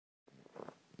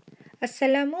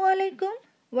আসসালামু আলাইকুম।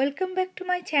 Welcome back to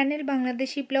my channel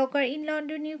Bangladeshi blogger in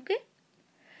London UK.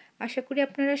 আশা করি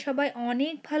আপনারা সবাই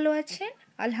অনেক ভালো আছেন।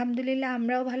 আলহামদুলিল্লাহ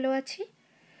আমরাও ভালো আছি।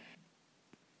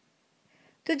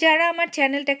 তো যারা আমার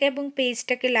চ্যানেলটাকে এবং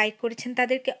পেজটাকে লাইক করেছেন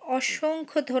তাদেরকে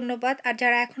অসংখ্য ধন্যবাদ। আর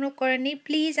যারা এখনও করেনি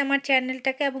প্লিজ আমার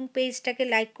চ্যানেলটাকে এবং পেজটাকে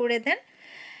লাইক করে দেন।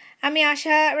 আমি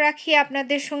আশা রাখি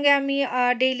আপনাদের সঙ্গে আমি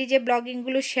ডেইলি যে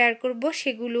ব্লগিংগুলো শেয়ার করব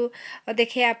সেগুলো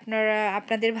দেখে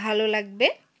আপনাদের ভালো লাগবে।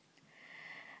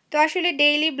 তো আসলে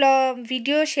ডেইলি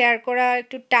ভিডিও শেয়ার করা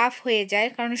একটু টাফ হয়ে যায়,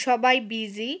 কারণ সবাই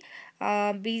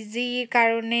বিজির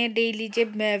কারণে ডেইলি যে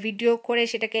ভিডিও করে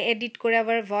সেটাকে এডিট করে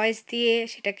আবার ভয়েস দিয়ে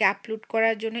সেটাকে আপলোড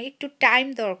করার জন্য একটু টাইম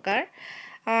দরকার,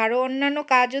 আর অন্যান্য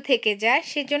কাজও থেকে যায়।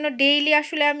 সেজন্য ডেইলি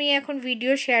আসলে আমি এখন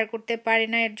ভিডিও শেয়ার করতে পারি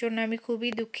না, এর জন্য আমি খুবই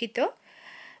দুঃখিত।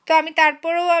 তো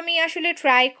তারপরেও আমি আসলে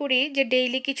ট্রাই করি যে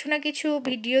ডেইলি কিছু না কিছু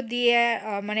ভিডিও দিয়ে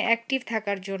মানে অ্যাক্টিভ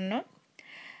থাকার জন্য।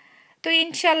 তো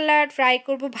ইনশাল্লাহ ট্রাই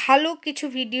করব ভালো কিছু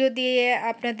ভিডিও দিয়ে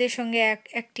আপনাদের সঙ্গে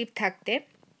অ্যাক্টিভ থাকতে।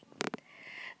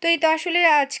 তো এই তো আসলে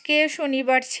আজকে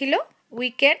শনিবার ছিল,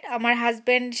 উইকেন্ড। আমার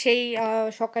হাজব্যান্ড সেই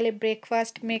সকালে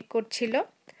ব্রেকফাস্ট মেক করছিল।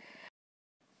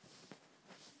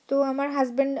 তো আমার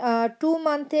হাজব্যান্ড 2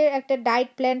 মান্থের একটা ডায়েট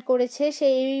প্ল্যান করেছে, সে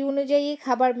এই অনুযায়ী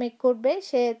খাবার মেক করবে।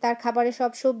 সে তার খাবারে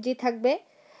সব সবজি থাকবে,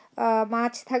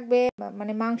 মাছ থাকবে,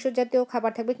 মানে মাংস জাতীয়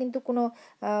খাবার থাকবে, কিন্তু কোনো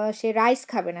সে রাইস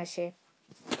খাবে না। সে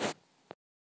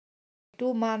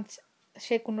 2 মান্থ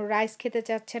সে কোনো রাইস খেতে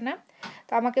চাচ্ছে না।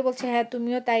 তো আমাকে বলছে হ্যাঁ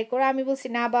তুমিও তাই করো। আমি বলছি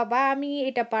না বাবা, আমি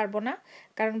এটা পারবো না,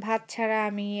 কারণ ভাত ছাড়া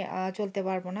আমি চলতে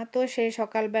পারবো না। তো সে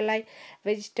সকালবেলায়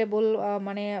ভেজিটেবল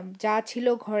মানে যা ছিল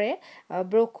ঘরে,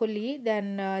 ব্রোকলি, দেন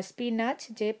স্পিনাচ,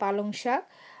 যে পালং শাক,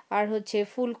 আর হচ্ছে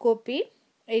ফুলকপি,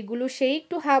 এইগুলো সেই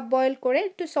একটু হাফ বয়েল করে,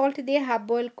 একটু সল্ট দিয়ে হাফ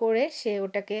বয়েল করে সে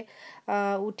ওটাকে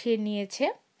উঠিয়ে নিয়েছে।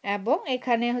 এবং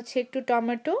এখানে হচ্ছে একটু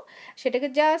টমেটো, সেটাকে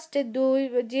জাস্ট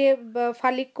যে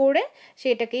ফালি করে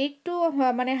সেটাকে একটু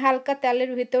মানে হালকা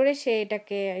তেলের ভিতরে সে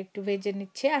এটাকে একটু ভেজে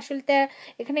নিচ্ছে। আসলে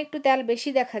এখানে একটু তেল বেশি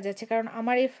দেখা যাচ্ছে, কারণ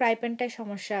আমার এই ফ্রাই প্যানটায়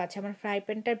সমস্যা আছে। আমার ফ্রাই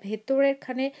প্যানটার ভেতরে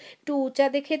এখানে একটু উঁচা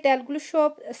দেখে তেলগুলো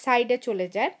সব সাইডে চলে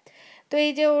যায়। তো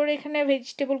এই যে ওর এখানে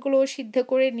ভেজিটেবলগুলো সিদ্ধ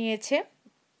করে নিয়েছে,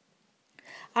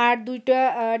 আর 2টা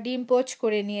ডিম পোচ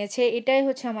করে নিয়েছে। এটাই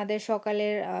হচ্ছে আমাদের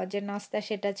সকালের যে নাস্তা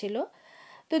সেটা ছিল।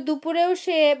 তো দুপুরেও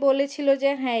সে বলেছিল যে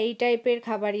হ্যাঁ এই টাইপের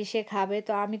খাবারই সে খাবে।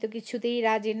 তো আমি তো কিছুতেই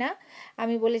রাজি না।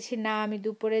 আমি বলেছি না, আমি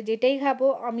দুপুরে যেটাই খাবো,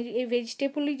 আমি এই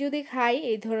ভেজিটেবলই যদি খাই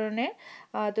এই ধরনের,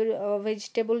 তো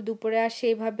ভেজিটেবল দুপুরে আর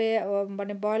সেইভাবে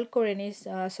মানে বয়েল করে নিই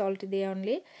সল্ট দিয়ে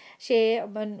অনলি। সে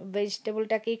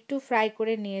ভেজিটেবলটাকে একটু ফ্রাই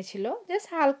করে নিয়েছিল, জাস্ট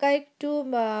হালকা একটু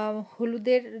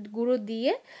হলুদের গুঁড়ো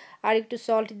দিয়ে আর একটু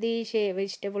সল্ট দিয়ে সে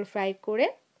ভেজিটেবল ফ্রাই করে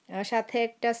সাথে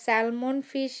একটা স্যালমন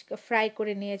ফিশ ফ্রাই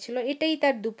করে নিয়েছিল। এটাই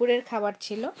তার দুপুরের খাবার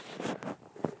ছিল।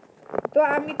 তো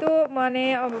আমি তো মানে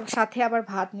সাথে আবার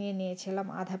ভাত নিয়ে নিয়েছিলাম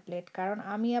আধা প্লেট, কারণ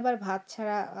আমি আবার ভাত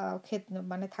ছাড়া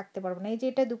মানে থাকতে পারবো না। এই যে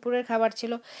এটা দুপুরের খাবার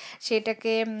ছিল,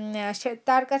 সেটাকে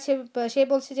তার কাছে সে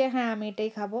বলছে যে হ্যাঁ আমি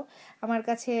এটাই খাবো। আমার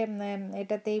কাছে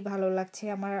এটাতেই ভালো লাগছে,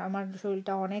 আমার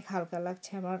শরীরটা অনেক হালকা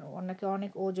লাগছে, আমার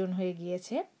অনেক ওজন হয়ে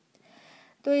গিয়েছে।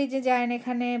 তো এই যে জায়েন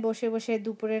এখানে বসে বসে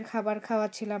দুপুরের খাবার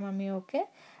খাওয়াচ্ছিলাম আমি ওকে।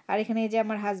 আর এখানে এই যে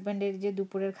আমার হাজব্যান্ডের যে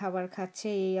দুপুরের খাবার খাচ্ছে,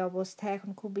 এই অবস্থা।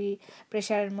 এখন খুবই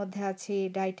প্রেশারের মধ্যে আছি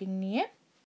ডাইটিং নিয়ে।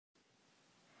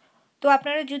 তো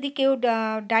আপনারা যদি কেউ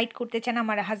ডায়েট করতে চান,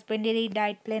 আমার হাজব্যান্ডের এই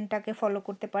ডায়েট প্ল্যানটাকে ফলো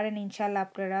করতে পারেন। ইনশাল্লাহ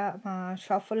আপনারা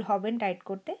সফল হবেন ডায়েট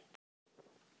করতে।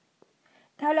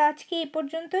 তাহলে আজকে এই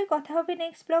পর্যন্তই, কথা হবে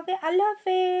নেক্সট ব্লগে। আল্লাহ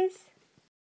হাফেজ।